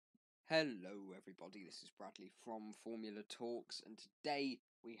Hello everybody, this is Bradley from Formula Talks, and today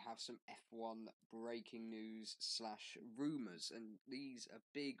we have some F1 breaking news / rumours, and these are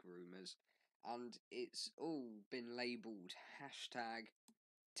big rumours, and it's all been labelled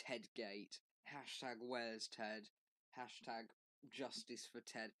 #TedGate, #Where's Ted, #Justice for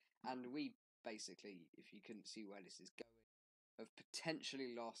Ted, and we basically, if you couldn't see where this is going, have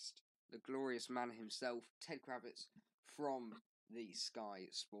potentially lost the glorious man himself, Ted Kravitz, from the Sky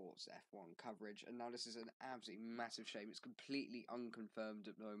Sports F1 coverage, and now this is an absolutely massive shame. It's completely unconfirmed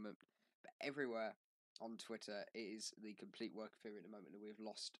at the moment, but everywhere on Twitter it is the complete work theory at the moment that we've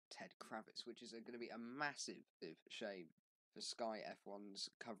lost Ted Kravitz, which is going to be a massive shame for Sky F1's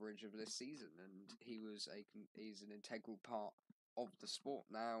coverage of this season, and he's an integral part of the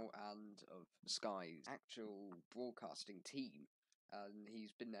sport now and of Sky's actual broadcasting team, and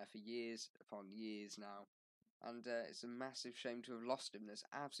he's been there for years upon years now. And it's a massive shame to have lost him. There's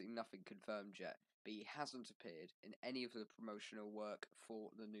absolutely nothing confirmed yet, but he hasn't appeared in any of the promotional work for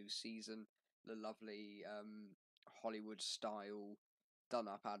the new season. The lovely Hollywood-style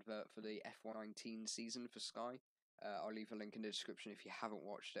done-up advert for the F119 season for Sky. I'll leave a link in the description if you haven't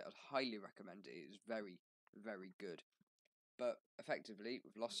watched it. I'd highly recommend it. It is very, very good. But effectively,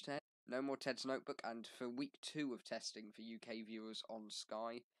 we've lost Ted. No more Ted's Notebook, and for week 2 of testing for UK viewers on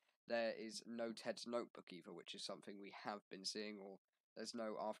Sky, there is no Ted's Notebook either, which is something we have been seeing, or there's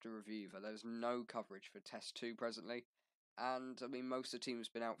no after review either. There's no coverage for Test 2 presently, and I mean, most of the team's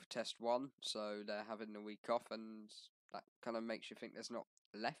been out for Test 1, so they're having a week off, and that kind of makes you think there's not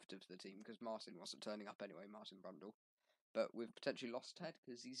left of the team, because Martin wasn't turning up anyway, Martin Brundle. But we've potentially lost Ted,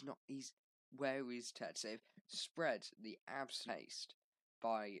 because where is Ted? So spread the absolute haste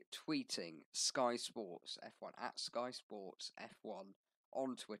by tweeting Sky Sports F1 at Sky Sports F1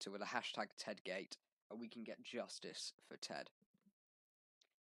 on Twitter with a #TedGate, and we can get justice for Ted.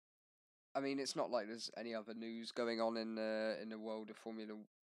 I mean, it's not like there's any other news going on in the world of Formula.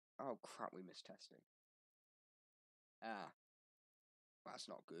 Oh crap, we missed testing. That's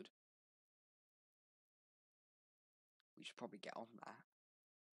not good. We should probably get on that.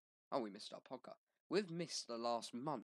 Oh, we missed our podcast. We've missed the last month.